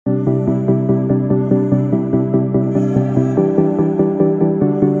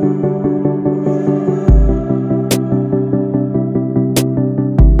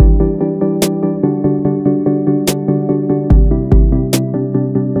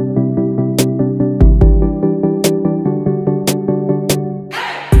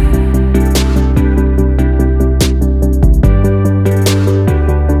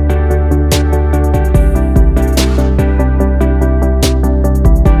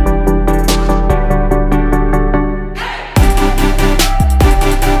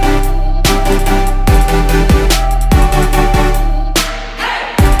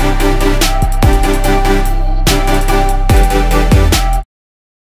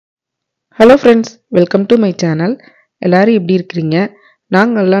Hello friends, welcome to my channel. எல்லாரும் எப்படி இருக்கீங்க?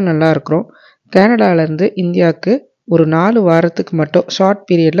 நாங்கெல்லாம் நல்லா இருக்கிறோம். கனடால இருந்து இந்தியாவுக்கு ஒரு 4 வாரத்துக்கு மட்டும் ஷார்ட்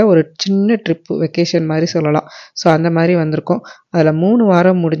பீரியட்ல ஒரு சின்ன ட்ரிப் வெக்கேஷன் மாதிரி சொல்லலாம். ஸோ அந்த மாதிரி வந்திருக்கோம். அதில் 3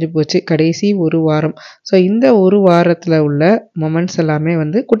 வாரம் முடிஞ்சு போச்சு, கடைசி ஒரு வாரம். ஸோ இந்த ஒரு வாரத்தில் உள்ள மொமெண்ட்ஸ் எல்லாமே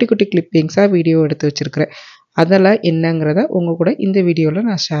வந்து குட்டி குட்டி கிளிப்பிங்ஸாக வீடியோ எடுத்து வச்சுருக்கிறேன். அதெல்லாம் என்னங்கிறத உங்கள் கூட இந்த வீடியோவில்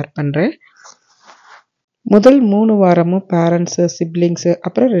நான் ஷேர் பண்ணுறேன். முதல் 3 வாரமும் பேரண்ட்ஸு, சிப்ளிங்ஸு,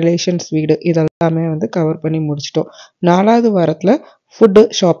 அப்புறம் ரிலேஷன்ஸ் வீடு இதெல்லாமே வந்து கவர் பண்ணி முடிச்சிட்டோம். 4வது வாரத்தில் ஃபுட்டு,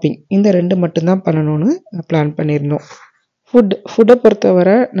 ஷாப்பிங் இந்த 2 மட்டும்தான் பண்ணணும்னு பிளான் பண்ணியிருந்தோம். ஃபுட்டை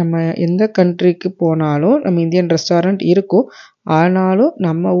பொறுத்தவரை நம்ம எந்த கண்ட்ரிக்கு போனாலும் நம்ம இந்தியன் ரெஸ்டாரண்ட் இருக்கும். ஆனாலும்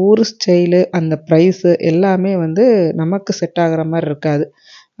நம்ம ஊர் ஸ்டைலு, அந்த ப்ரைஸு எல்லாமே வந்து நமக்கு செட் ஆகிற மாதிரி இருக்காது.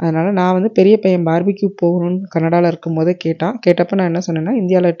 அதனால் நான் வந்து பெரிய பையன் பார்பிக்யூ போகணும்னு கனடாவில் இருக்கும்போதே கேட்டப்போ நான் என்ன சொன்னேன்னா,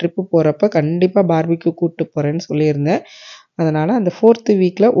 இந்தியாவில் ட்ரிப்பு போகிறப்ப கண்டிப்பாக பார்பிக்யூ கூப்பிட்டு போகிறேன்னு சொல்லியிருந்தேன். அதனால் அந்த 4th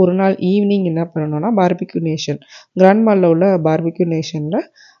வீக்கில் ஒரு நாள் ஈவினிங் என்ன பண்ணணும்னா, பார்பிக்யூ நேஷன் கிராண்ட் மாலில் உள்ள பார்பிக்யூ நேஷனில்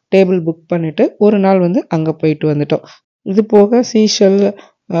டேபிள் புக் பண்ணிவிட்டு ஒரு நாள் வந்து அங்கே போயிட்டு வந்துட்டோம். இது போக சீஷல்,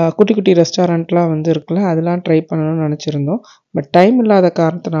 குட்டி குட்டி ரெஸ்டாரண்ட்லாம் வந்து இருக்குல்ல, அதெல்லாம் ட்ரை பண்ணணும்னு நினச்சிருந்தோம். பட் டைம் இல்லாத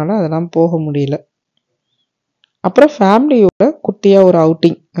காரணத்தினால அதெல்லாம் போக முடியல. அப்புறம் ஃபேமிலியோட குட்டியாக ஒரு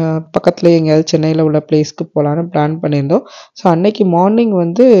அவுட்டிங் பக்கத்தில் எங்கேயாவது சென்னையில் உள்ள பிளேஸ்க்கு போகலான்னு பிளான் பண்ணியிருந்தோம். ஸோ அன்னைக்கு மார்னிங்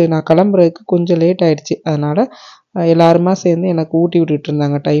வந்து நான் கிளம்புறதுக்கு கொஞ்சம் லேட் ஆகிடுச்சு. அதனால் எல்லாருமா சேர்ந்து எனக்கு ஊட்டி விட்டுட்டு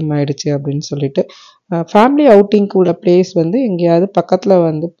இருந்தாங்க, டைம் ஆகிடுச்சு அப்படின்னு சொல்லிட்டு. ஃபேமிலி அவுட்டிங்க்கு உள்ள பிளேஸ் வந்து எங்கேயாவது பக்கத்தில்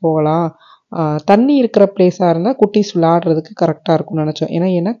வந்து போகலாம், தண்ணி இருக்கிற பிளேஸாக இருந்தால் குட்டீஸ் விளாடுறதுக்கு கரெக்டாக இருக்கும்னு நினச்சோம். ஏன்னா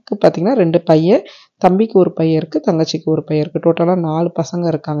எனக்கு பார்த்திங்கன்னா 2 பையன், தம்பிக்கு ஒரு பையன் இருக்குது, தங்கச்சிக்கு ஒரு பையன் இருக்குது. டோட்டலாக 4 பசங்க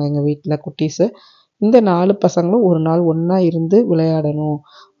இருக்காங்க எங்கள் வீட்டில் குட்டீஸு. இந்த 4 பசங்களும் ஒரு நாள் ஒன்றா இருந்து விளையாடணும்,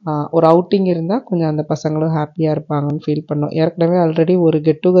 ஒரு அவுட்டிங் இருந்தால் கொஞ்சம் அந்த பசங்களும் ஹாப்பியாக இருப்பாங்கன்னு ஃபீல் பண்ணோம். ஏற்கனவே ஆல்ரெடி ஒரு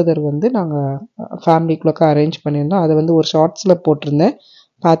கெட் டுகெதர் வந்து நாங்கள் ஃபேமிலிக்குள்ளே அரேஞ்ச் பண்ணியிருந்தோம். அதை வந்து ஒரு ஷார்ட்ஸில் போட்டிருந்தேன்,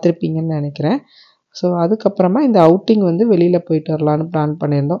 பார்த்துருப்பீங்கன்னு நினைக்கிறேன். ஸோ அதுக்கப்புறமா இந்த அவுட்டிங் வந்து வெளியில் போயிட்டு வரலான்னு பிளான்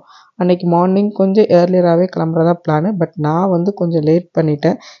பண்ணியிருந்தோம். அன்றைக்கி மார்னிங் கொஞ்சம் ஏர்லியராகவே கிளம்புறதா பிளானு. பட் நான் வந்து கொஞ்சம் லேட்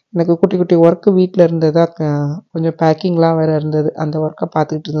பண்ணிட்டேன். எனக்கு குட்டி குட்டி ஒர்க்கு வீட்டில் இருந்ததா, கொஞ்சம் பேக்கிங்லாம் வேறு இருந்தது. அந்த ஒர்க்கை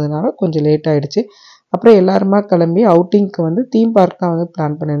பார்த்துக்கிட்டு இருந்ததுனால கொஞ்சம் லேட் ஆகிடுச்சு. அப்புறம் எல்லாருமா கிளம்பி அவுட்டிங்க்கு வந்து தீம் பார்க் தான் வந்து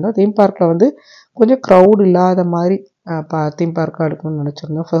பிளான் பண்ணியிருந்தோம். தீம் பார்க்கில் வந்து கொஞ்சம் க்ரௌட் இல்லாத மாதிரி தீம் பார்க்காக எடுக்கணும்னு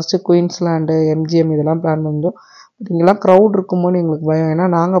நினச்சிருந்தோம். ஃபர்ஸ்ட்டு குயின்ஸ்லாண்டு, எம்ஜிஎம் இதெல்லாம் பிளான் பண்ணியிருந்தோம். பட் இங்கெல்லாம் க்ரௌட் இருக்கும்போது எங்களுக்கு பயம். ஏன்னா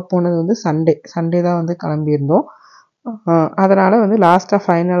நாங்கள் போனது வந்து சண்டே தான் வந்து கிளம்பியிருந்தோம். அதனால் வந்து லாஸ்ட்டாக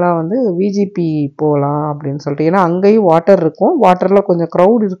ஃபைனலாக வந்து விஜிபி போகலாம் அப்படின்னு சொல்லிட்டு, ஏன்னா அங்கேயும் வாட்டர் இருக்கும், வாட்டரில் கொஞ்சம்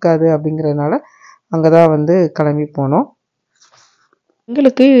க்ரௌட் இருக்காது அப்படிங்கிறதுனால அங்கே தான் வந்து கிளம்பி போனோம்.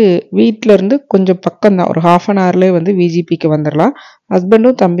 எங்களுக்கு வீட்டிலேருந்து கொஞ்சம் பக்கம்தான், ஒரு 1/2 hourலேயே வந்து விஜிபிக்கு வந்துடலாம்.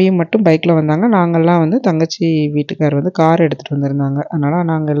 ஹஸ்பண்டும் தம்பியும் மட்டும் பைக்கில் வந்தாங்க. நாங்கள்லாம் வந்து தங்கச்சி வீட்டுக்கார் வந்து கார் எடுத்துகிட்டு வந்திருந்தாங்க. அதனால்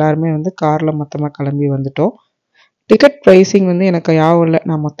நாங்கள் எல்லாருமே வந்து காரில் மொத்தமாக கிளம்பி வந்துட்டோம். டிக்கெட் ப்ரைஸிங் வந்து எனக்கு ஞாபகம் இல்லை,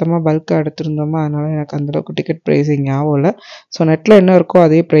 நான் மொத்தமாக பல்காக எடுத்துருந்தோமா, அதனால் எனக்கு அந்தளவுக்கு டிக்கெட் ப்ரைஸிங் ஞாபகம் இல்லை. ஸோ நெட்டில் என்ன இருக்கோ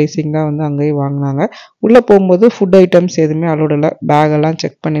அதே ப்ரைஸிங் தான் வந்து அங்கேயும் வாங்கினாங்க. உள்ளே போகும்போது ஃபுட் ஐட்டம்ஸ் எதுவுமே அலோட் இல்லை, பேகெல்லாம்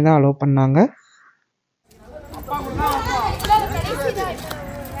செக் பண்ணி தான் அலோவ் பண்ணாங்க.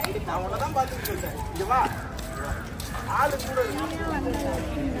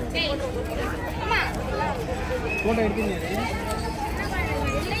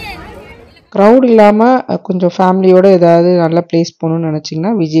 க்ரௌட் இல்லாமல் கொஞ்சம் ஃபேமிலியோடு ஏதாவது நல்ல பிளேஸ் போகணுன்னு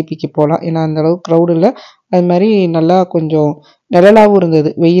நினச்சிங்கன்னா விஜிபிக்கு போகலாம். ஏன்னா அந்தளவுக்கு க்ரௌட் இல்லை. அது மாதிரி நல்லா கொஞ்சம் நிழலாகவும் இருந்தது.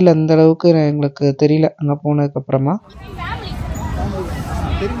 வெயில் அந்தளவுக்கு எங்களுக்கு தெரியல அங்கே போனதுக்கப்புறமா.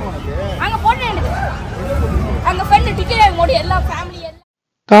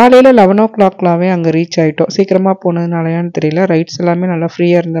 காலையில் 11 o'clockலாவே அங்கே ரீச் ஆகிட்டோம். சீக்கிரமாக போனதுனாலயான்னு தெரியல, ரைட்ஸ் எல்லாமே நல்லா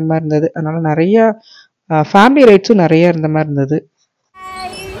ஃப்ரீயாக இருந்த மாதிரி இருந்தது. அதனால் நிறையா ஃபேமிலி ரைட்ஸும் நிறையா இருந்த மாதிரி இருந்தது.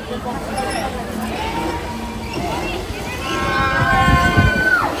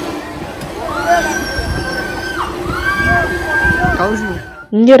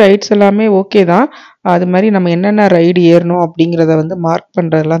 இங்கே ரைட்ஸ் எல்லாமே ஓகே தான். அது மாதிரி நம்ம என்னென்ன ரைடு ஏறணும் அப்படிங்கிறத வந்து மார்க்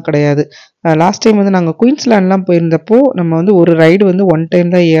பண்ணுறதுலாம் கிடையாது. லாஸ்ட் டைம் வந்து நாங்கள் குயின்ஸ்லாண்ட்லாம் போயிருந்தப்போ நம்ம வந்து ஒரு ரைடு வந்து 1 டைம்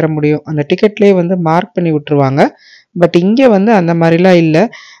தான் ஏற முடியும். அந்த டிக்கெட்லேயே வந்து மார்க் பண்ணி விட்டுருவாங்க. பட் இங்கே வந்து அந்த மாதிரிலாம் இல்லை.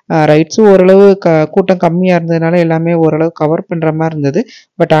 ரைட்ஸும் ஓரளவு கூட்டம் கம்மியாக இருந்ததுனால எல்லாமே ஓரளவு கவர் பண்ணுற மாதிரி இருந்தது.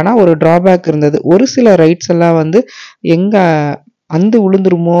 பட் ஆனால் ஒரு ட்ராபேக் இருந்தது. ஒரு சில ரைட்ஸ் எல்லாம் வந்து எங்கே அந்து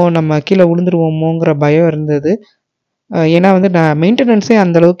விழுந்துருமோ, நம்ம கீழே விழுந்துருவோமோங்கிற பயம் இருந்தது. ஏன்னா வந்து மெயின்டெனன்ஸே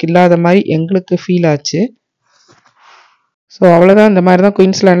அந்தளவுக்கு இல்லாத மாதிரி எங்களுக்கு ஃபீல் ஆச்சு. ஸோ அவ்வளோதான், இந்த மாதிரி தான்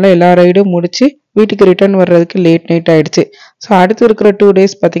குயின்ஸ்லாண்டில் எல்லா ரைடும் முடித்து வீட்டுக்கு ரிட்டர்ன் வர்றதுக்கு லேட் நைட் ஆகிடுச்சு. ஸோ அடுத்து இருக்கிற 2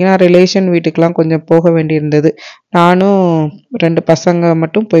 days பார்த்திங்கன்னா ரிலேஷன் வீட்டுக்கெலாம் கொஞ்சம் போக வேண்டியிருந்தது. நானும் 2 பசங்க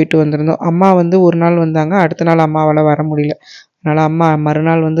மட்டும் போயிட்டு வந்திருந்தோம். அம்மா வந்து ஒரு நாள் வந்தாங்க, அடுத்த நாள் அம்மாவால் வர முடியல. அதனால் அம்மா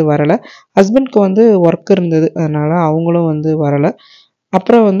மறுநாள் வந்து வரலை. ஹஸ்பண்ட்க்கு வந்து ஒர்க் இருந்தது, அதனால் அவங்களும் வந்து வரலை.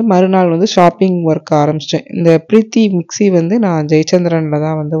 அப்புறம் வந்து மறுநாள் வந்து ஷாப்பிங் ஒர்க் ஆரம்பிச்சிட்டேன். இந்த பிரீத்தி மிக்ஸி வந்து நான் ஜெயச்சந்திரன்ல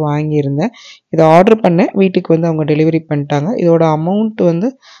தான் வந்து வாங்கியிருந்தேன். இதை ஆர்டர் பண்ணேன். வீட்டுக்கு வந்து அவங்க டெலிவரி பண்ணிட்டாங்க. இதோட அமௌண்ட் வந்து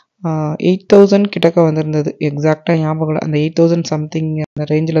 8000 கிட்டக்க வந்திருந்தது. எக்ஸாக்டாக ஞாபகம் இல்லை. அந்த 8000 சம்திங் அந்த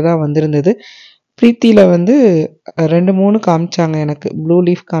ரேஞ்சில் தான் வந்திருந்தது. பிரீத்தியில் வந்து 2, 3 காமிச்சாங்க எனக்கு. ப்ளூ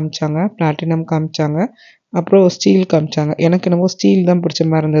லீஃப் காமிச்சாங்க, பிளாட்டினம் காமிச்சாங்க, அப்புறம் ஸ்டீல் காமிச்சாங்க. எனக்கு என்னமோ ஸ்டீல் தான் பிடிச்ச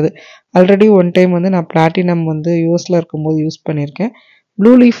மாதிரி இருந்தது. ஆல்ரெடி ஒன் டைம் வந்து நான் பிளாட்டினம் வந்து யூஎஸில் இருக்கும்போது யூஸ் பண்ணியிருக்கேன்.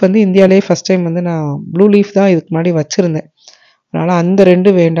 ப்ளூ லீஃப் வந்து இந்தியாவிலேயே ஃபஸ்ட் டைம் வந்து நான் ப்ளூ லீஃப் தான் இதுக்கு முன்னாடி வச்சுருந்தேன். அதனால் அந்த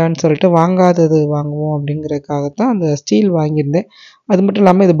 2 வேண்டான்னு சொல்லிட்டு வாங்காதது வாங்குவோம் அப்படிங்கிறதுக்காகத்தான் அந்த ஸ்டீல் வாங்கியிருந்தேன். அது மட்டும்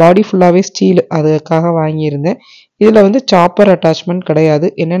இல்லாமல் இது பாடி ஃபுல்லாகவே ஸ்டீல், அதுக்காக வாங்கியிருந்தேன். இதில் வந்து சாப்பர் அட்டாச்மெண்ட் கிடையாது.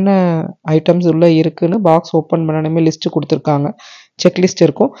 என்னென்ன ஐட்டம்ஸ் உள்ளே இருக்குதுன்னு பாக்ஸ் ஓப்பன் பண்ணணுமே லிஸ்ட்டு கொடுத்துருக்காங்க, செக்லிஸ்ட்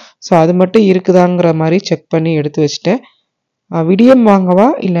இருக்கும். ஸோ அது மட்டும் இருக்குதாங்கிற மாதிரி செக் பண்ணி எடுத்து வச்சுட்டேன். விடியம் வாங்கவா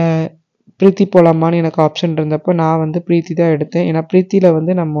இல்லை பிரீத்தி போகலாமான்னு எனக்கு ஆப்ஷன் இருந்தப்போ நான் வந்து பிரீத்தி தான் எடுத்தேன். ஏன்னா பிரீத்தியில்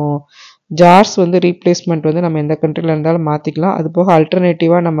வந்து நம்ம ஜார்ஸ் வந்து ரீப்ளேஸ்மெண்ட் வந்து நம்ம எந்த கண்ட்ரியில் இருந்தாலும் மாற்றிக்கலாம். அது போக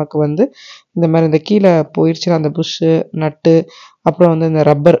அல்டர்னேட்டிவாக நமக்கு வந்து இந்த மாதிரி இந்த கீழே போயிடுச்சுன்னா அந்த புஷ்ஷு, நட்டு, அப்புறம் வந்து இந்த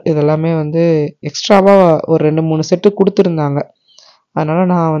ரப்பர் இதெல்லாமே வந்து எக்ஸ்ட்ராவாக ஒரு 2, 3 செட்டு கொடுத்துருந்தாங்க.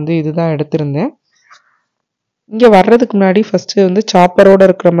 அதனால் நான் வந்து இதுதான் எடுத்திருந்தேன். இங்கே வர்றதுக்கு முன்னாடி ஃபஸ்ட்டு வந்து சாப்பரோடு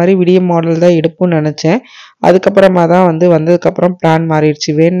இருக்கிற மாதிரி விடியம் மாடல் தான் எடுப்போம்னு நினச்சேன். அதுக்கப்புறமா தான் வந்து வந்ததுக்கப்புறம் பிளான் மாறிடுச்சு.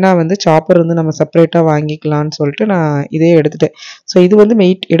 வேணுன்னா வந்து சாப்பர் வந்து நம்ம செப்பரேட்டாக வாங்கிக்கலான்னு சொல்லிட்டு நான் இதே எடுத்துட்டேன். ஸோ இது வந்து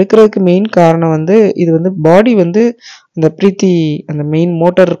எடுக்கிறதுக்கு மெயின் காரணம் வந்து இது வந்து பாடி வந்து அந்த பிரீத்தி அந்த மெயின்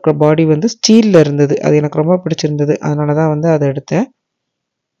மோட்டர் இருக்கிற பாடி வந்து ஸ்டீலில் இருந்தது. அது எனக்கு ரொம்ப பிடிச்சிருந்தது. அதனால தான் வந்து அதை எடுத்தேன்.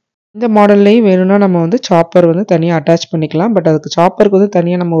 இந்த மாடல்லையும் வேணும்னா நம்ம வந்து சாப்பர் வந்து தனியாக அட்டாச் பண்ணிக்கலாம். பட் அதுக்கு சாப்பருக்கு வந்து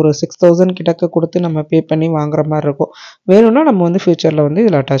தனியாக நம்ம ஒரு 6000 கிட்டக்க கொடுத்து நம்ம பே பண்ணி வாங்குற மாதிரி இருக்கும். வேணும்னா நம்ம வந்து ஃப்யூச்சரில் வந்து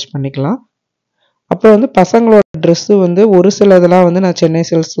இதில் அட்டாச் பண்ணிக்கலாம். அப்புறம் வந்து பசங்களோட ட்ரெஸ்ஸு வந்து ஒரு சில இதெல்லாம் வந்து நான் சென்னை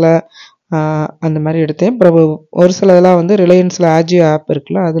சில்க்ஸில் அந்த மாதிரி எடுத்தேன். அப்புறம் ஒரு சில இதெல்லாம் வந்து ரிலையன்ஸில் ஆஜியோ ஆப்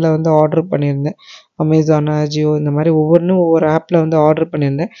இருக்குல்ல, அதில் வந்து ஆர்டர் பண்ணியிருந்தேன். அமேசான், ஆஜியோ இந்த மாதிரி ஒவ்வொரு ஆப்பில் வந்து ஆர்டர்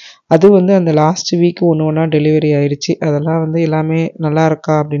பண்ணியிருந்தேன். அது வந்து அந்த லாஸ்ட் வீக் ஒன்று ஒன்றா டெலிவரி ஆயிடுச்சு. அதெல்லாம் வந்து எல்லாமே நல்லா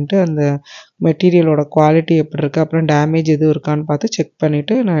இருக்கா அப்படின்ட்டு அந்த மெட்டீரியலோட குவாலிட்டி எப்படி இருக்குது, அப்புறம் டேமேஜ் எதுவும் இருக்கான்னு பார்த்து செக்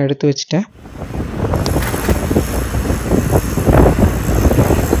பண்ணிவிட்டு நான் எடுத்து வச்சுட்டேன்.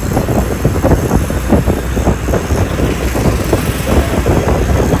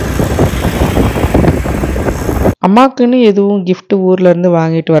 அம்மாக்குன்னு எதுவும் கிஃப்ட் ஊர்லேருந்து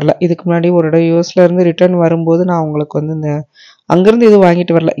வாங்கிட்டு வரல. இதுக்கு முன்னாடி ஒரு இடம் யூஎஸ்லேருந்து ரிட்டர்ன் வரும்போது நான் அவங்களுக்கு வந்து இந்த அங்கேருந்து எதுவும்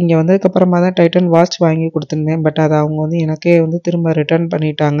வாங்கிட்டு வரல. இங்கே வந்ததுக்கப்புறமா தான் டைட்டன் வாட்ச் வாங்கி கொடுத்துருந்தேன். பட் அதை அவங்க வந்து எனக்கே வந்து திரும்ப ரிட்டர்ன்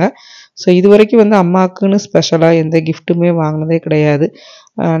பண்ணிட்டாங்க. ஸோ இது வரைக்கும் வந்து அம்மாவுக்குன்னு ஸ்பெஷலாக எந்த கிஃப்ட்டுமே வாங்கினதே கிடையாது.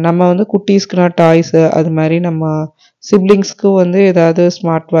 நம்ம வந்து குட்டீஸ்க்குனா டாய்ஸு, அது மாதிரி நம்ம சிப்ளிங்ஸ்க்கு வந்து ஏதாவது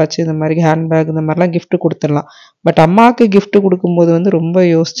ஸ்மார்ட் வாட்ச், இந்த மாதிரி ஹேண்ட்பேக் இந்த மாதிரிலாம் கிஃப்ட் கொடுத்துடலாம். பட் அம்மாவுக்கு கிஃப்ட் கொடுக்கும்போது வந்து ரொம்ப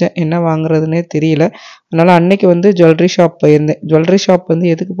யோசித்தேன், என்ன வாங்குறதுனே தெரியல. அதனால் அன்னைக்கு வந்து ஜுவல்லரி ஷாப் போயிருந்தேன். ஜுவல்லரி ஷாப் வந்து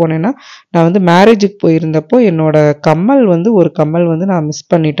எதுக்கு போனேன்னா, நான் வந்து மேரேஜுக்கு போயிருந்தப்போ என்னோட கம்மல் வந்து ஒரு கம்மல் வந்து நான் மிஸ்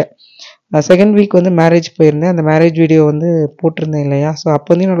பண்ணிட்டேன். செகண்ட் வீக் வந்து மேரேஜ் போயிருந்தேன். அந்த மேரேஜ் வீடியோ வந்து போட்டிருந்தேன் இல்லையா? ஸோ அப்போ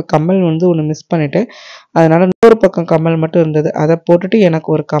வந்து என்னோட கம்மல் வந்து ஒன்று மிஸ் பண்ணிட்டேன். அதனால் இன்னொரு பக்கம் கம்மல் மட்டும் இருந்தது. அதை போட்டுட்டு எனக்கு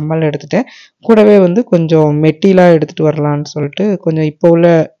ஒரு கம்மல் எடுத்துட்டேன். கூடவே வந்து கொஞ்சம் மெட்டிலாம் எடுத்துகிட்டு வரலான்னு சொல்லிட்டு கொஞ்சம் இப்போ உள்ள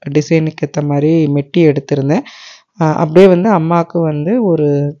டிசைனுக்கு ஏற்ற மாதிரி மெட்டி எடுத்திருந்தேன். அப்படியே வந்து அம்மாவுக்கு வந்து ஒரு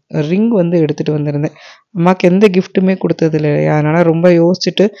ரிங் வந்து எடுத்துகிட்டு வந்திருந்தேன். அம்மாவுக்கு எந்த கிஃப்ட்டுமே கொடுத்தது இல்லையா? அதனால் ரொம்ப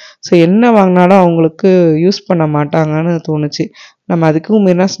யோசிச்சுட்டு, ஸோ என்ன வாங்கினாலும் அவங்களுக்கு யூஸ் பண்ண மாட்டாங்கன்னு தோணுச்சு. நம்ம அதுக்கும்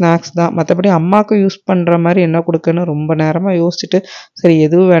மீறினா ஸ்நாக்ஸ் தான். மற்றபடி அம்மாவுக்கு யூஸ் பண்ணுற மாதிரி என்ன கொடுக்கன்னு ரொம்ப நேரமாக யோசிச்சுட்டு, சரி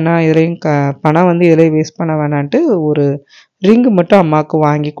எதுவும் வேணாம், இதுலேயும் பணம் வந்து இதுலேயும் வேஸ்ட் பண்ண வேணான்ட்டு ஒரு ரிங்கு மட்டும் அம்மாவுக்கு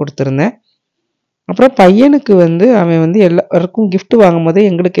வாங்கி கொடுத்துருந்தேன். அப்புறம் பையனுக்கு வந்து அவன் வந்து எல்லாருக்கும் கிஃப்ட் வாங்கும்போதே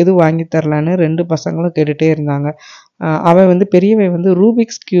எங்களுக்கு எதுவும் வாங்கி தரலான்னு 2 பசங்களும் கேட்டுகிட்டே இருந்தாங்க. அவன் வந்து பெரியவன் வந்து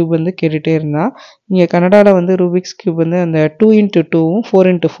ரூபிக்ஸ் கியூப் வந்து கேட்டுகிட்டே இருந்தான். இங்கே கனடாவில் வந்து ரூபிக்ஸ் கியூப் வந்து அந்த 2x2வும்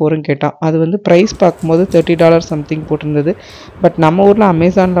 4x4ம் கேட்டான். அது வந்து ப்ரைஸ் பார்க்கும்போது $30 சம்திங் போட்டிருந்தது. பட் நம்ம ஊரில்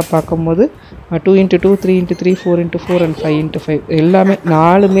அமேசானில் பார்க்கும்போது 2x2, 3x3, 4x4 and 5x5 எல்லாமே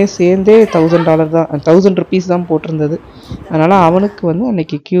 4மே சேர்ந்தே $1000 தான், ₹1000 தான் போட்டிருந்தது. அதனால் அவனுக்கு வந்து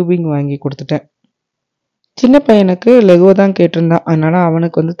அன்னைக்கு கியூபிங் வாங்கி கொடுத்துட்டேன். சின்ன பையனுக்கு லெகோ தான் கேட்டிருந்தான். அதனால்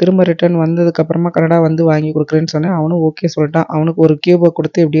அவனுக்கு வந்து திரும்ப ரிட்டர்ன் வந்ததுக்கப்புறமா கனடா வந்து வாங்கி கொடுக்குறேன்னு சொன்னேன். அவனும் ஓகே சொல்லிட்டான். அவனுக்கு ஒரு கியூபை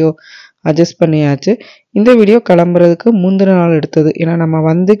கொடுத்து எப்படியோ அட்ஜஸ்ட் பண்ணியாச்சு. இந்த வீடியோ கிளம்புறதுக்கு முந்தின நாள் எடுத்தது. ஏன்னா நம்ம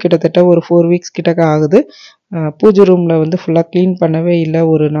வந்து கிட்டத்தட்ட ஒரு 4 வீக்ஸ் கிட்டக்க ஆகுது. பூஜை ரூமில் வந்து ஃபுல்லாக க்ளீன் பண்ணவே இல்லை.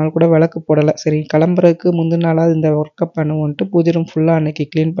 ஒரு நாள் கூட விளக்கு போடலை. சரி கிளம்புறதுக்கு முந்தின நாளாக இந்த ஒர்க்கை பண்ணுவோன்ட்டு பூஜை ரூம் ஃபுல்லாக அன்னைக்கு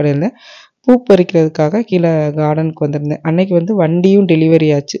க்ளீன் பண்ணியிருந்தேன். பூ பறிக்கிறதுக்காக கீழே கார்டனுக்கு வந்திருந்தேன். அன்னைக்கு வந்து வண்டியும் டெலிவரி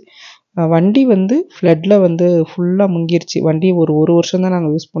ஆச்சு. வண்டி வந்து ஃப்ளட்டில் வந்து ஃபுல்லாக முங்கிருச்சு. வண்டி ஒரு வருஷம் தான்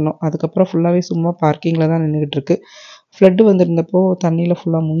நாங்கள் யூஸ் பண்ணோம். அதுக்கப்புறம் ஃபுல்லாகவே சும்மா பார்க்கிங்கில் தான் நின்றுக்கிட்டு இருக்கு. ஃப்ளட்டு வந்திருந்தப்போ தண்ணியில்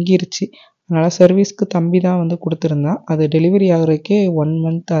ஃபுல்லாக முங்கிருச்சு. அதனால் சர்வீஸ்க்கு தம்பி தான் வந்து கொடுத்துருந்தான். அது டெலிவரி ஆகுறதுக்கே 1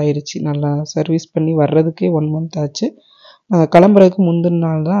 மந்த் ஆயிடுச்சு. நல்லா சர்வீஸ் பண்ணி வர்றதுக்கே 1 மந்த் ஆச்சு. கிளம்புறதுக்கு முந்தின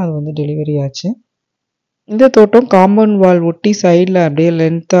நாள் தான் அது வந்து டெலிவரி ஆச்சு. இந்த தோட்டம் காம்பவுண்ட் வால் ஒட்டி சைடில் அப்படியே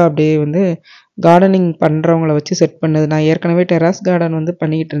லென்த்தாக அப்படியே வந்து கார்டனிங் பண்ணுறவங்கள வச்சு செட் பண்ணது. நான் ஏற்கனவே டெராஸ் கார்டன் வந்து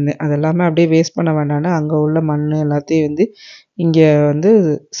பண்ணிக்கிட்டு இருந்தேன். அது எல்லாமே அப்படியே வேஸ்ட் பண்ண வேண்டான்னு அங்கே உள்ள மண் எல்லாத்தையும் வந்து இங்கே வந்து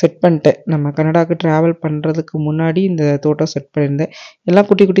செட் பண்ணிட்டேன். நம்ம கனடாவுக்கு ட்ராவல் பண்ணுறதுக்கு முன்னாடி இந்த தோட்டம் செட் பண்ணியிருந்தேன். எல்லாம்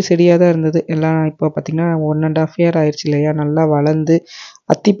குட்டி குட்டி செடியாக தான் இருந்தது. எல்லாம் இப்போ பார்த்திங்கன்னா 1.5 இயர் ஆயிடுச்சு இல்லையா, நல்லா வளர்ந்து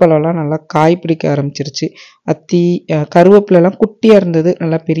அத்திப்பழம்லாம் நல்லா காய் பிடிக்க ஆரம்பிச்சிருச்சு. அத்தி கருவேப்பிலெலாம் குட்டியாக இருந்தது,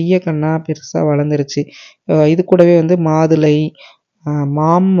 நல்லா பெரிய கன்னாக பெருசாக வளர்ந்துருச்சு. இது கூடவே வந்து மாதுளை,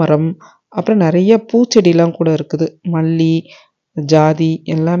 மாமரம், அப்புறம் நிறைய பூச்செடிலாம் கூட இருக்குது. மல்லி, ஜாதி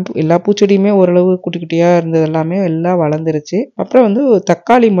எல்லா பூச்செடியுமே ஓரளவு குட்டி குட்டியாக இருந்தது எல்லாமே எல்லாம் வளர்ந்துருச்சு. அப்புறம் வந்து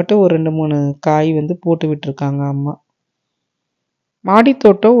தக்காளி மட்டும் ஒரு 2, 3 காய் வந்து போட்டு விட்டுருக்காங்க அம்மா. மாடி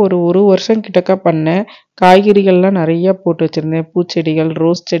தோட்டம் ஒரு வருஷம் கிட்டக்க பண்ணேன். காய்கறிகள்லாம் நிறைய போட்டு வச்சுருந்தேன். பூச்செடிகள்,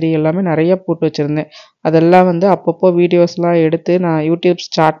 ரோஸ் செடி எல்லாமே நிறைய போட்டு வச்சுருந்தேன். அதெல்லாம் வந்து அப்பப்போ வீடியோஸ்லாம் எடுத்து நான் யூடியூப்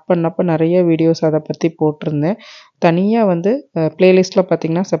ஸ்டார்ட் பண்ணப்போ நிறைய வீடியோஸ் அதை பற்றி போட்டிருந்தேன். தனியாக வந்து ப்ளேலிஸ்ட்டில்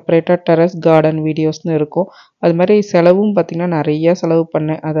பார்த்திங்கன்னா செப்பரேட்டாக டெரஸ் கார்டன் வீடியோஸ்னு இருக்கும். அது மாதிரி செலவும் பார்த்திங்கன்னா நிறையா செலவு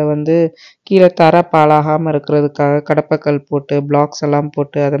பண்ணேன். அதை வந்து கீழே தர பாழாகாமல் இருக்கிறதுக்காக கடப்பக்கல் போட்டு பிளாக்ஸ் எல்லாம்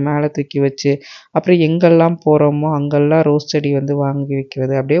போட்டு அதை மேலே தூக்கி வச்சு, அப்புறம் எங்கெல்லாம் போகிறோமோ அங்கெல்லாம் ரோஸ் செடி வந்து வாங்கி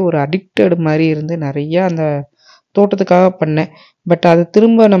வைக்கிறது. அப்படியே ஒரு அடிக்டட் மாதிரி இருந்து நிறையா அந்த தோட்டத்துக்காக பண்ணேன். பட் அது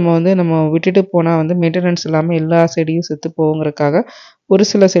திரும்ப நம்ம விட்டுட்டு போனால் வந்து மெயின்டெனன்ஸ் இல்லாமல் எல்லா செடியும் செத்து போகுங்கிறதுக்காக ஒரு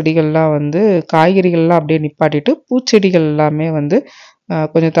சில செடிகள்லாம் வந்து காய்கறிகள்லாம் அப்படியே நிப்பாட்டிட்டு பூச்செடிகள் எல்லாமே வந்து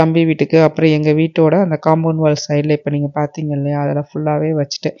கொஞ்சம் தம்பி வீட்டுக்கு, அப்புறம் எங்கள் வீட்டோட அந்த காம்பவுண்ட் வால் சைடில் இப்போ நீங்கள் பார்த்தீங்க இல்லையா, அதில் ஃபுல்லாகவே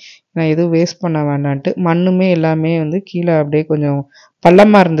வச்சுட்டேன். நான் எதுவும் வேஸ்ட் பண்ண வேண்டான்ட்டு. மண்ணுமே எல்லாமே வந்து கீழே அப்படியே கொஞ்சம்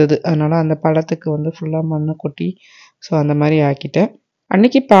பள்ளமாக இருந்தது. அதனால் அந்த பள்ளத்துக்கு வந்து ஃபுல்லாக மண்ணை கொட்டி ஸோ அந்த மாதிரி ஆக்கிட்டேன்.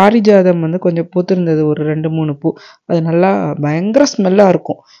 அன்னைக்கு பாரிஜாதம் வந்து கொஞ்சம் பூத்திருந்தது, ஒரு 2, 3 பூ. அது நல்லா பயங்கர ஸ்மெல்லாக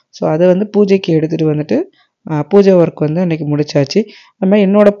இருக்கும். ஸோ அதை வந்து பூஜைக்கு எடுத்துகிட்டு வந்துட்டு பூஜை ஒர்க் வந்து அன்றைக்கி முடிச்சாச்சு. அது மாதிரி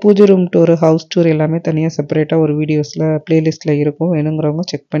என்னோடய பூஜை ரூம் டூரு, ஹவுஸ் டூர் எல்லாமே தனியாக செப்பரேட்டாக ஒரு வீடியோஸில் ப்ளேலிஸ்ட்டில் இருக்கும். வேணுங்கிறவங்க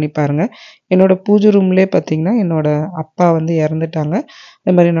செக் பண்ணி பாருங்கள். என்னோடய பூஜை ரூம்லேயே பார்த்திங்கன்னா என்னோடய அப்பா வந்து இறந்துட்டாங்க.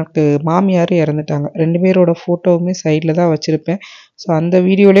 அது மாதிரி எனக்கு மாமியாரும் இறந்துட்டாங்க. 2 பேரோட ஃபோட்டோவுமே சைடில் தான் வச்சுருப்பேன். ஸோ அந்த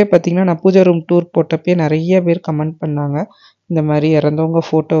வீடியோலேயே பார்த்திங்கன்னா நான் பூஜை ரூம் டூர் போட்டப்பே நிறைய பேர் கமெண்ட் பண்ணாங்க. இந்த மாதிரி இறந்தவங்க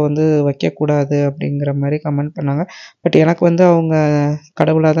ஃபோட்டோ வந்து வைக்கக்கூடாது அப்படிங்கிற மாதிரி கமெண்ட் பண்ணாங்க. பட் எனக்கு வந்து அவங்க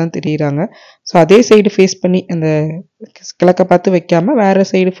கடவுளாக தான் தெரியுறாங்க. ஸோ அதே சைடு ஃபேஸ் பண்ணி அந்த கிழக்க பார்த்து வைக்காமல் வேறு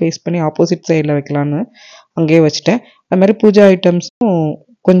சைடு ஃபேஸ் பண்ணி ஆப்போசிட் சைடில் வைக்கலான்னு அங்கேயே வச்சுட்டேன். அது மாதிரி பூஜா ஐட்டம்ஸும்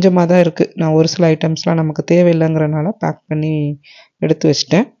கொஞ்சமாக தான் இருக்குது. நான் ஒரு சில ஐட்டம்ஸ்லாம் நமக்கு தேவையில்லைங்கிறனால பேக் பண்ணி எடுத்து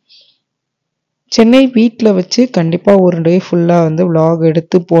வச்சிட்டேன். சென்னை வீட்டில் வச்சு கண்டிப்பாக ஒரு டே ஃபுல்லாக வந்து விலாக்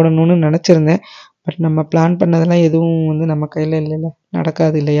எடுத்து போடணும்னு நினச்சிருந்தேன். பட் நம்ம பிளான் பண்ணதெல்லாம் எதுவும் வந்து நம்ம கையில் இல்லைல்ல,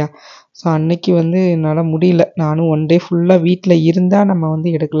 நடக்காது இல்லையா. ஸோ அன்னைக்கு வந்து என்னால் முடியல. நானும் 1 டே ஃபுல்லாக வீட்டில் இருந்தால் நம்ம வந்து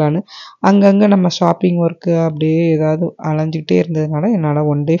எடுக்கலான்னு அங்கங்கே நம்ம ஷாப்பிங் ஒர்க்கு அப்படியே ஏதாவது அலைஞ்சிக்கிட்டே இருந்ததுனால என்னால்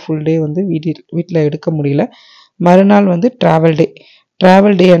 1 டே ஃபுல் டே வந்து வீட்டில் எடுக்க முடியல. மறுநாள் வந்து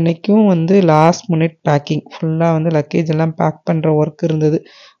ட்ராவல் டே அன்னைக்கும் வந்து லாஸ்ட் மினிட் பேக்கிங் ஃபுல்லாக வந்து லக்கேஜ் எல்லாம் பேக் பண்ணுற ஒர்க் இருந்தது.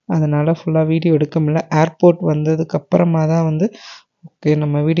 அதனால் ஃபுல்லாக வீடியோ எடுக்க முடியல. ஏர்போர்ட் வந்ததுக்கப்புறமா தான் வந்து ஓகே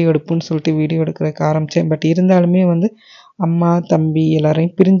நம்ம வீடியோ எடுப்போம்னு சொல்லிட்டு வீடியோ எடுக்கிறதுக்கு ஆரம்பித்தேன். பட் இருந்தாலுமே வந்து அம்மா, தம்பி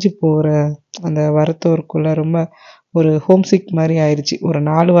எல்லாரையும் பிரிஞ்சு போகிற அந்த வருத்தம் இருக்குள்ள, ரொம்ப ஒரு ஹோம்சிக் மாதிரி ஆயிடுச்சு. ஒரு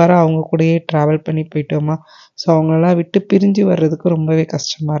 4 வாரம் அவங்க கூடயே ட்ராவல் பண்ணி போயிட்டோமா. ஸோ அவங்களெல்லாம் விட்டு பிரிஞ்சு வர்றதுக்கு ரொம்பவே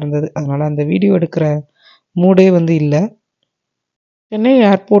கஷ்டமாக இருந்தது. அதனால் அந்த வீடியோ எடுக்கிற மூடே வந்து இல்லை. சென்னை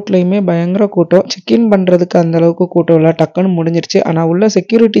ஏர்போர்ட்லேயுமே பயங்கர கூட்டம். செக்இன் பண்ணுறதுக்கு அந்தளவுக்கு கூட்டம் இல்லை, டக்குன்னு முடிஞ்சிருச்சு. ஆனால் உள்ள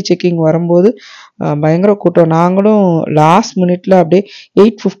செக்யூரிட்டி செக்கிங் வரும்போது பயங்கர கூட்டம். நாங்களும் லாஸ்ட் மினிட்ல அப்படியே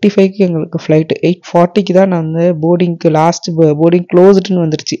 8:55க்கு எங்களுக்கு ஃப்ளைட்டு, 8:40க்கு தான் நான் வந்து போர்டிங் க்ளோஸ்டுன்னு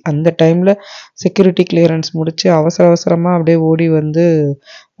வந்துருச்சு. அந்த டைமில் செக்யூரிட்டி கிளியரன்ஸ் முடித்து அவசரமாக அப்படியே ஓடி வந்து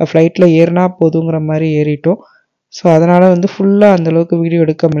ஃப்ளைட்டில் ஏறினா போதுங்கிற மாதிரி ஏறிட்டோம். ஸோ அதனால் வந்து ஃபுல்லாக அந்தளவுக்கு வீடியோ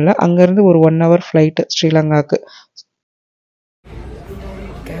எடுக்க முடியல. அங்கேருந்து ஒரு 1 ஹவர் ஃப்ளைட்டு ஸ்ரீலங்காவுக்கு.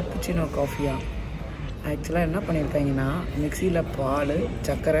 கேப்புச்சினோ காஃபியா ஆக்சுவலாக என்ன பண்ணியிருக்காங்கன்னா, மிக்சியில் பால்,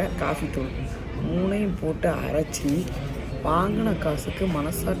 சர்க்கரை, காஃபி தூள் 3ஐயும் போட்டு அரைச்சி வாங்கின காசுக்கு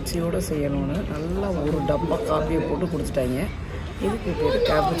மனசாட்சியோடு செய்யணும்னு நல்லா ஒரு டப்பா காஃபியை போட்டு குடிச்சிட்டாங்க. இதுக்கு பேர்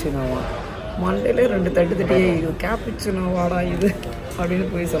கேப்புச்சினோவா. மண்டையிலே 2 தட்டு தட்டியே இது கேப்புச்சினோவாடா இது அப்படின்னு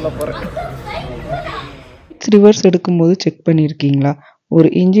போய் சொல்ல போகிறேன். ரிவர்ஸ் எடுக்கும்போது செக் பண்ணியிருக்கீங்களா? ஒரு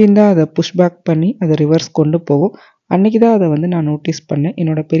இன்ஜின் தான் அதை புஷ்பேக் பண்ணி அதை ரிவர்ஸ் கொண்டு போகும். அன்றைக்கி தான் அதை வந்து நான் நோட்டீஸ் பண்ணேன்.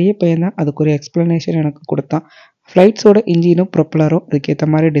 என்னோடய பெரிய பையன் தான் அதுக்கு ஒரு எக்ஸ்ப்ளனேஷன் எனக்கு கொடுத்தான். ஃப்ளைட்ஸோட இன்ஜினும் ப்ரொப்பலரும் அதுக்கேற்ற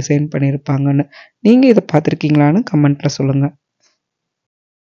மாதிரி டிசைன் பண்ணியிருப்பாங்கன்னு. நீங்கள் இதை பார்த்துருக்கீங்களான்னு கமெண்ட்டில் சொல்லுங்கள்.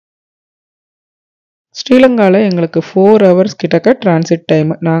 ஸ்ரீலங்காவில் எங்களுக்கு 4 ஹவர்ஸ் கிட்டக்க டிரான்சிட்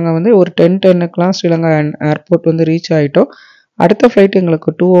டைம். நாங்கள் வந்து ஒரு 10:10க்கெலாம் ஸ்ரீலங்கா ஏர்போர்ட் வந்து ரீச் ஆகிட்டோம். அடுத்த ஃப்ளைட் எங்களுக்கு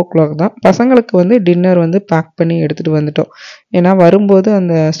 2:00 தான். பசங்களுக்கு வந்து டின்னர் வந்து பேக் பண்ணி எடுத்துகிட்டு வந்துட்டோம். ஏன்னா வரும்போது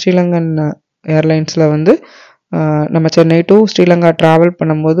அந்த ஸ்ரீலங்கன் ஏர்லைன்ஸில் வந்து நம்ம சென்னை டு ஸ்ரீலங்கா ட்ராவல்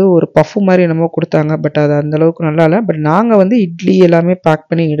பண்ணும்போது ஒரு பஃப் மாதிரி என்னமோ கொடுத்தாங்க. பட் அது அந்தளவுக்கு நல்லா இல்லை. பட் நாங்கள் வந்து இட்லி எல்லாமே பேக்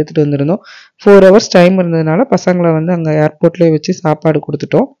பண்ணி எடுத்துகிட்டு வந்திருந்தோம். 4 ஹவர்ஸ் டைம் இருந்ததுனால பசங்களை வந்து அங்கே ஏர்போர்ட்லேயே வச்சு சாப்பாடு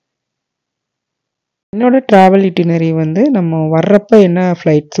கொடுத்துட்டோம். என்னோட ட்ராவல் இட்டினரி வந்து நம்ம வர்றப்ப என்ன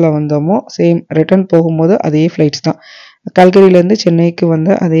ஃப்ளைட்ஸில் வந்தோமோ சேம் ரிட்டர்ன் போகும்போது அதே ஃப்ளைட்ஸ் தான். கல்கரியிலேருந்து சென்னைக்கு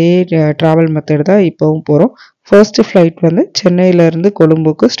வந்து அதே ட்ராவல் மெத்தட் தான் இப்போவும் போகிறோம். ஃபர்ஸ்ட்டு ஃப்ளைட் வந்து சென்னையிலேருந்து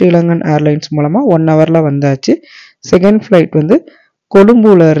கொழும்புக்கு ஸ்ரீலங்கன் ஏர்லைன்ஸ் மூலமாக 1 ஹவரில் வந்தாச்சு. செகண்ட் ஃப்ளைட் வந்து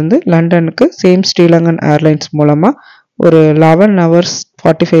கொழும்புலேருந்து லண்டனுக்கு சேம் ஸ்ரீலங்கன் ஏர்லைன்ஸ் மூலமாக ஒரு 11 ஹவர்ஸ்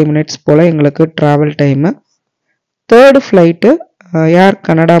 45 மினிட்ஸ் போல் எங்களுக்கு ட்ராவல் டைமு. தேர்டு ஃப்ளைட்டு ஏர்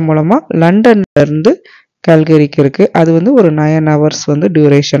கனடா மூலமாக லண்டன்லேருந்து கல்கரிக்கு இருக்குது. அது வந்து ஒரு 9 ஹவர்ஸ் வந்து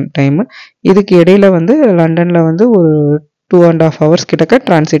டியூரேஷன் டைமு. இதுக்கு இடையில வந்து லண்டனில் வந்து ஒரு 2.5 ஹவர்ஸ் கிட்டக்க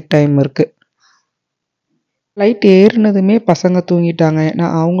டிரான்சிட் டைம் இருக்குது. ஃப்ளைட் ஏறினதுமே பசங்க தூங்கிட்டாங்க. ஏன்னா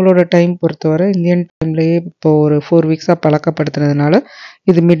அவங்களோட டைம் பொறுத்தவரை இந்தியன் டைம்லேயே இப்போ ஒரு 4 வீக்ஸாக பழக்கப்படுத்துனதுனால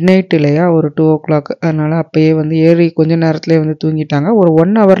இது மிட் நைட் இல்லையா, ஒரு 2:00. அதனால் அப்போயே வந்து ஏறி கொஞ்சம் நேரத்துலேயே வந்து தூங்கிட்டாங்க. ஒரு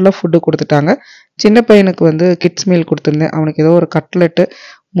 1 ஹவரில் ஃபுட்டு கொடுத்துட்டாங்க. சின்ன பையனுக்கு வந்து கிட்ஸ் மீல் கொடுத்துருந்தேன். அவனுக்கு ஏதோ ஒரு கட்லெட்டு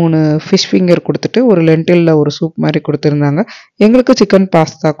 3 ஃபிஷ் ஃபிங்கர் கொடுத்துட்டு ஒரு லென்டிலில் ஒரு சூப் மாதிரி கொடுத்துருந்தாங்க. எங்களுக்கு சிக்கன்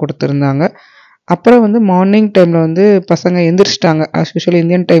பாஸ்தா கொடுத்துருந்தாங்க. அப்புறம் வந்து மார்னிங் டைமில் வந்து பசங்க எந்திரிச்சிட்டாங்க. As usual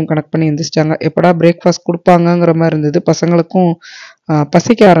Indian time connect பண்ணி எந்திரிச்சிட்டாங்க. எப்படா பிரேக்ஃபாஸ்ட் கொடுப்பாங்கங்கிற மாதிரி இருந்தது. பசங்களுக்கும்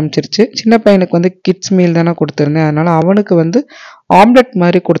பசிக்க ஆரம்பிச்சிருச்சு. சின்ன பையனுக்கு வந்து கிட்ஸ் மீல் தானே கொடுத்துருந்தேன். அதனால் அவனுக்கு வந்து ஆம்லெட்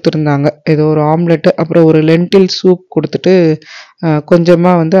மாதிரி கொடுத்துருந்தாங்க. ஏதோ ஒரு ஆம்லெட்டு, அப்புறம் ஒரு லென்டில் சூப் கொடுத்துட்டு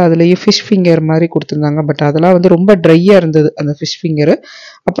கொஞ்சமாக வந்து அதுலேயே ஃபிஷ் ஃபிங்கர் மாதிரி கொடுத்துருந்தாங்க. பட் அதெல்லாம் வந்து ரொம்ப ட்ரையாக இருந்தது அந்த ஃபிஷ் ஃபிங்கரு.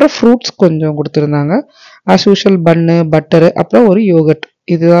 அப்புறம் ஃப்ரூட்ஸ் கொஞ்சம் கொடுத்துருந்தாங்க. ஆஸ் யூஷுவல் பன்னு, பட்டரு, அப்புறம் ஒரு யோகட்,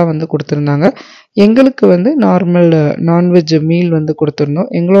 இதுதான் வந்து கொடுத்துருந்தாங்க. எங்களுக்கு வந்து நார்மல் நான்வெஜ் மீல் வந்து கொடுத்துருந்தோம்.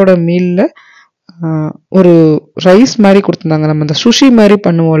 எங்களோட மீலில் ஒரு ரைஸ் மாதிரி கொடுத்துருந்தாங்க. நம்ம இந்த சுஷி மாதிரி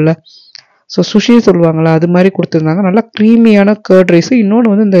பண்ணுவோம்ல, ஸோ சுஷி சொல்லுவாங்களா, அது மாதிரி கொடுத்துருந்தாங்க. நல்லா க்ரீமியான கர்ட் ரைஸு.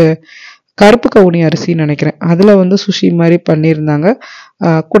 இன்னொன்று வந்து இந்த கருப்பு கவுனி அரிசின்னு நினைக்கிறேன், அதில் வந்து சுஷி மாதிரி பண்ணியிருந்தாங்க.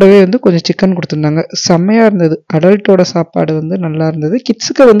 கூடவே வந்து கொஞ்சம் சிக்கன் கொடுத்துருந்தாங்க. செம்மையாக இருந்தது. அடல்ட்டோட சாப்பாடு வந்து நல்லா இருந்தது.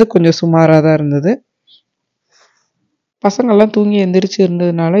 கிட்ஸுக்கு வந்து கொஞ்சம் சுமாராக தான் இருந்தது. பசங்கள்லாம் தூங்கி எந்திரிச்சு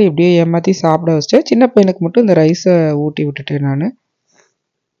இருந்ததுனால எப்படியோ ஏமாற்றி சாப்பிட வச்சிட்டேன். சின்ன பையனுக்கு மட்டும் இந்த ரைஸை ஊட்டி விட்டுட்டேன் நான்.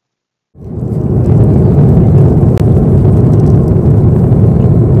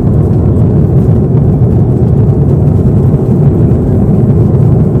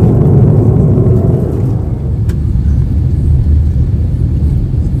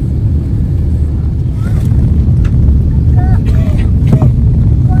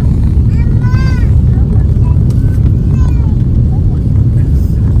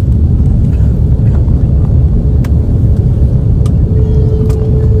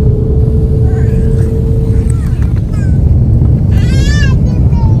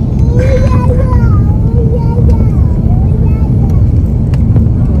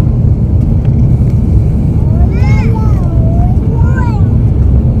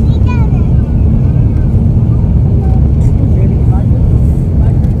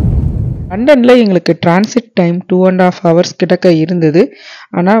 லண்டனில் எங்களுக்கு டிரான்சிட் டைம் 2.5 ஹவர்ஸ் கிட்டக்க இருந்தது.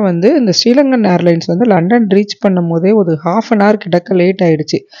 ஆனால் வந்து இந்த ஸ்ரீலங்கன் ஏர்லைன்ஸ் வந்து லண்டன் ரீச் பண்ணும் போதே ஒரு 1/2 hour கிட்டக்க லேட்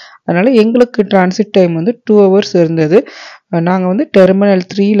ஆகிடுச்சு. அதனால் எங்களுக்கு டிரான்சிட் டைம் வந்து 2 ஹவர்ஸ் இருந்தது. நாங்கள் வந்து டெர்மினல்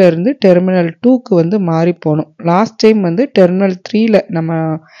 3லேருந்து டெர்மினல் 2க்கு வந்து மாறி போனோம். லாஸ்ட் டைம் வந்து டெர்மினல் 3ல் நம்ம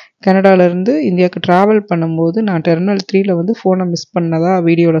கனடாவிலேருந்து இந்தியாவுக்கு ட்ராவல் பண்ணும்போது நான் டெர்மினல் 3ல் வந்து ஃபோனை மிஸ் பண்ணதாக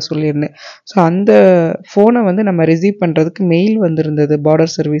வீடியோவில் சொல்லியிருந்தேன். ஸோ அந்த ஃபோனை வந்து நம்ம ரிசீவ் பண்ணுறதுக்கு மெயில் வந்திருந்தது.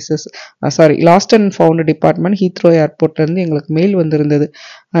 Border services last and found department Heathrow ஏர்போர்ட்லேருந்து எங்களுக்கு மெயில் வந்திருந்தது.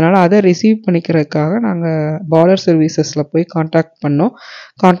 அதனால் அதை ரிசீவ் பண்ணிக்கிறதுக்காக நாங்கள் பார்டர் சர்வீசஸில் போய் காண்டாக்ட் பண்ணோம்.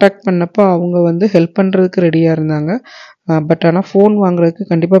 காண்டாக்ட் பண்ணப்போ அவங்க வந்து ஹெல்ப் பண்ணுறதுக்கு ரெடியாக இருந்தாங்க. பட் ஆனால் ஃபோன் வாங்குறதுக்கு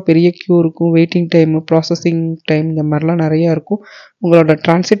கண்டிப்பாக பெரிய க்யூ இருக்கும். வெயிட்டிங் டைமு, ப்ராசஸிங் டைம், இந்த மாதிரிலாம் நிறையா இருக்கும். உங்களோட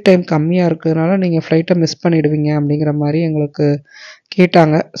டிரான்சிட் டைம் கம்மியாக இருக்கிறதுனால நீங்கள் ஃப்ளைட்டை மிஸ் பண்ணிடுவீங்க அப்படிங்கிற மாதிரி எங்களுக்கு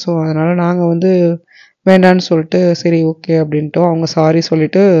கேட்டாங்க. ஸோ அதனால் நாங்கள் வந்து வேண்டான்னு சொல்லிட்டு சரி ஓகே அப்படின்ட்டோம். அவங்க சாரி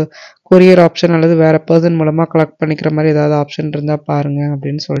சொல்லிவிட்டு கொரியர் ஆப்ஷன் அல்லது வேறு பர்சன் மூலமாக கலெக்ட் பண்ணிக்கிற மாதிரி ஏதாவது ஆப்ஷன் இருந்தால் பாருங்கள்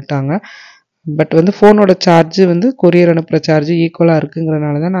அப்படின்னு சொல்லிட்டாங்க. பட் வந்து ஃபோனோட சார்ஜு வந்து கொரியர் அனுப்புகிற சார்ஜு ஈக்குவலாக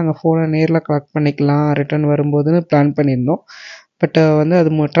இருக்குங்கிறனால தான் நாங்கள் ஃபோனை நேரில் கலெக்ட் பண்ணிக்கலாம் ரிட்டர்ன் வரும்போதுன்னு பிளான் பண்ணியிருந்தோம். பட் வந்து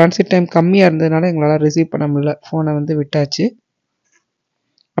அது டிரான்சிட் டைம் கம்மியாக இருந்ததுனால எங்களால் ரிசீவ் பண்ண முடியல. ஃபோனை வந்து விட்டாச்சு.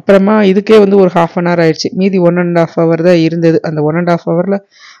 அப்புறமா இதுக்கே வந்து ஒரு 1/2 அன் ஹவர் ஆயிடுச்சு. மீதி 1 1/2 ஹவர் தான் இருந்தது. அந்த 1 1/2 ஹவரில்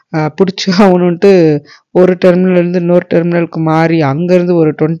பிடிச்சி ஆகணுன்ட்டு ஒரு டெர்மினல்லேருந்து இன்னொரு டெர்மினலுக்கு மாறி அங்கேருந்து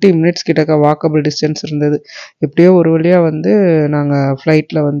ஒரு 20 மினிட்ஸ் கிட்டக்க வாக்கபிள் டிஸ்டன்ஸ் இருந்தது. எப்படியோ ஒரு வழியாக வந்து நாங்கள்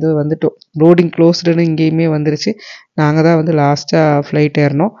ஃப்ளைட்டில் வந்துட்டோம். போர்டிங் க்ளோஸ்டுன்னு இங்கேயுமே வந்துருச்சு. நாங்கள் தான் வந்து லாஸ்ட்டாக ஃப்ளைட்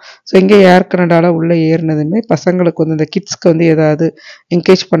ஏறினோம். ஸோ இங்கே ஏர் கனடாவில் உள்ளே ஏறினதுமே பசங்களுக்கு வந்து இந்த கிட்ஸ்க்கு வந்து ஏதாவது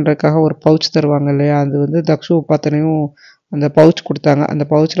என்கரேஜ் பண்ணுறதுக்காக ஒரு பவுச் தருவாங்க இல்லையா, அது வந்து தக்ஷுவை பார்த்தனையும் அந்த பவுச் கொடுத்தாங்க. அந்த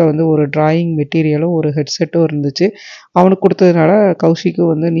பவுச்சில் வந்து ஒரு டிராயிங் மெட்டீரியலும் ஒரு ஹெட்செட்டும் இருந்துச்சு. அவனுக்கு கொடுத்ததுனால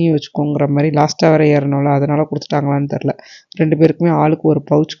கௌஷிக்கும் வந்து நீ வச்சுக்கோங்கிற மாதிரி லாஸ்ட்டாக வர ஏறணும்ல, அதனால் கொடுத்துட்டாங்களான்னு தெரில. 2 பேருக்குமே ஆளுக்கு ஒரு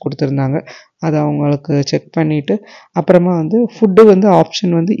பவுச் கொடுத்துருந்தாங்க. அதை அவங்களுக்கு செக் பண்ணிவிட்டு அப்புறமா வந்து ஃபுட்டு வந்து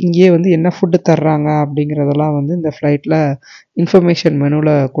ஆப்ஷன் வந்து இங்கேயே வந்து என்ன ஃபுட்டு தர்றாங்க அப்படிங்கிறதெல்லாம் வந்து இந்த ஃப்ளைட்டில் இன்ஃபர்மேஷன்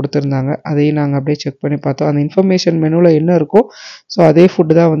மெனுவில் கொடுத்துருந்தாங்க. அதையும் நாங்கள் அப்படியே செக் பண்ணி பார்த்தோம். அந்த இன்ஃபர்மேஷன் மெனுவில் என்ன இருக்கோ ஸோ அதே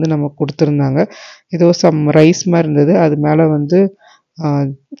ஃபுட்டு தான் வந்து நமக்கு கொடுத்துருந்தாங்க. ஏதோ சம் ரைஸ் மாதிரி இருந்தது. அது மேலே வந்து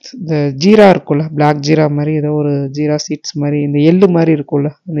இந்த ஜீரா இருக்கும்ல, பிளாக் ஜீரா மாதிரி ஏதோ ஒரு ஜீரா சீட்ஸ் மாதிரி இந்த எள்ளு மாதிரி இருக்கும்ல,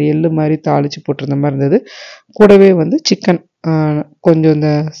 அந்த எள்ளு மாதிரி தாளித்து போட்டிருந்த மாதிரி இருந்தது. கூடவே வந்து சிக்கன் கொஞ்சம் இந்த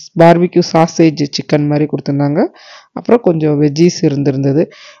பார்பிக்யூ சாசேஜ் சிக்கன் மாதிரி கொடுத்துருந்தாங்க. அப்புறம் கொஞ்சம் வெஜ்ஜீஸ் இருந்திருந்தது.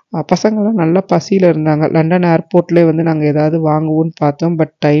 பசங்கள்லாம் நல்லா பசியில் இருந்தாங்க. லண்டன் ஏர்போர்ட்லேயே வந்து நாங்கள் ஏதாவது வாங்குவோன்னு பார்த்தோம்.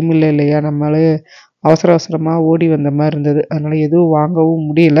 பட் டைம் இல்லை இல்லையா, நம்மளால அவசரமாக ஓடி வந்த மாதிரி இருந்தது. அதனால் எதுவும் வாங்கவும்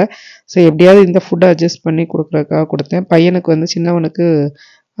முடியல. ஸோ எப்படியாவது இந்த ஃபுட்டை அட்ஜஸ்ட் பண்ணி கொடுக்குறதுக்காக கொடுத்தேன். பையனுக்கு வந்து சின்னவனுக்கு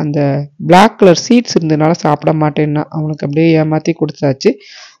அந்த பிளாக் கலர் சீட்ஸ் இருந்ததுனால சாப்பிட மாட்டேன்னா அவனுக்கு அப்படியே ஏமாற்றி கொடுத்தாச்சு.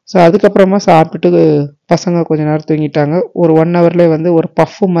 ஸோ அதுக்கப்புறமா சாப்பிட்டுட்டு பசங்க கொஞ்சம் நேரம் தூங்கிட்டாங்க. ஒரு 1 ஹவர்லேயே வந்து ஒரு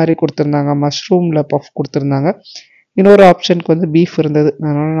பஃப்பு மாதிரி கொடுத்துருந்தாங்க. மஷ்ரூமில் பஃப் கொடுத்துருந்தாங்க. இன்னொரு ஆப்ஷனுக்கு வந்து பீஃப் இருந்தது.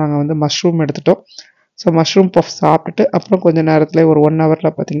 அதனால் நாங்கள் வந்து மஷ்ரூம் எடுத்துட்டோம். ஸோ மஷ்ரூம் பஃப் சாப்பிட்டுட்டு அப்புறம் கொஞ்சம் நேரத்தில் ஒரு 1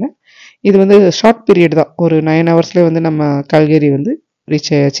 ஹவரில் பார்த்திங்கன்னா இது வந்து ஷார்ட் பீரியட் தான். ஒரு 9 ஹவர்ஸ்லேயே வந்து நம்ம கால்கரி வந்து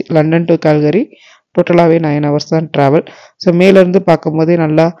ரீச் ஆயாச்சு. லண்டன் டு கால்கரி டோட்டலாகவே 9 ஹவர்ஸ் தான் ட்ராவல். ஸோ மேலேருந்து பார்க்கும்போதே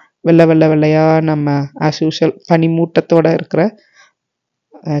நல்லா வெள்ளையாக நம்ம ஆஸ் யூஷுவல் பனி மூட்டத்தோடு இருக்கிற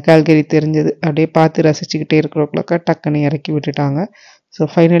கால்கரி தெரிஞ்சது. அப்படியே பார்த்து ரசிச்சுக்கிட்டே இருக்கிறவங்களுக்கா டக்குன்னு இறக்கி விட்டுட்டாங்க. So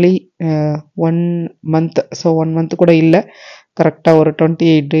finally 1 month, so 1 month கூட இல்லை, கரெக்டாக ஒரு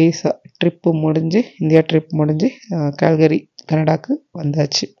 28 டேஸ் ட்ரிப்பு முடிஞ்சு, இந்தியா ட்ரிப் முடிஞ்சு கால்கரி கனடாக்கு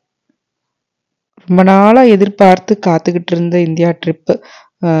வந்தாச்சு. ரொம்ப நாளாக எதிர்பார்த்து காத்துக்கிட்டு இருந்த இந்தியா ட்ரிப்பு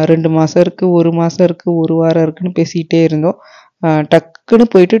 2 மாதம் இருக்குது, 1 மாதம் இருக்குது, 1 வாரம் இருக்குதுன்னு பேசிக்கிட்டே இருந்தோம். டக்குன்னு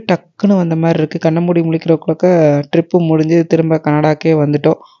போயிட்டு டக்குன்னு வந்த மாதிரி இருக்குது. கண்ண மூடி முழிக்கிறவங்களுக்க ட்ரிப்பு முடிஞ்சு திரும்ப கனடாக்கே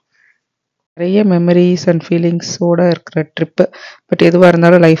வந்துட்டோம். நிறைய மெமரிஸ் அண்ட் ஃபீலிங்ஸோடு இருக்கிற ட்ரிப்பு. பட் எதுவாக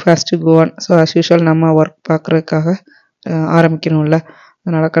இருந்தாலும் life has to go on. So as usual நம்ம ஒர்க் பார்க்குறதுக்காக ஆரம்பிக்கணும்ல,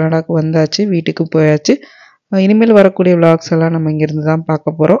 அதனால் கனடாவுக்கு வந்தாச்சு, வீட்டுக்கு போயாச்சு. இனிமேல் வரக்கூடிய விளாக்ஸ் எல்லாம் நம்ம இங்கேருந்து தான்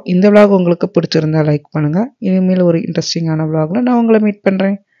பார்க்க போகிறோம். இந்த விளாக் உங்களுக்கு பிடிச்சிருந்தா லைக் பண்ணுங்கள். இனிமேல் ஒரு இன்ட்ரெஸ்டிங்கான விளாகில் நான் உங்களை மீட்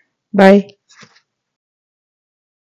பண்ணுறேன். பாய்.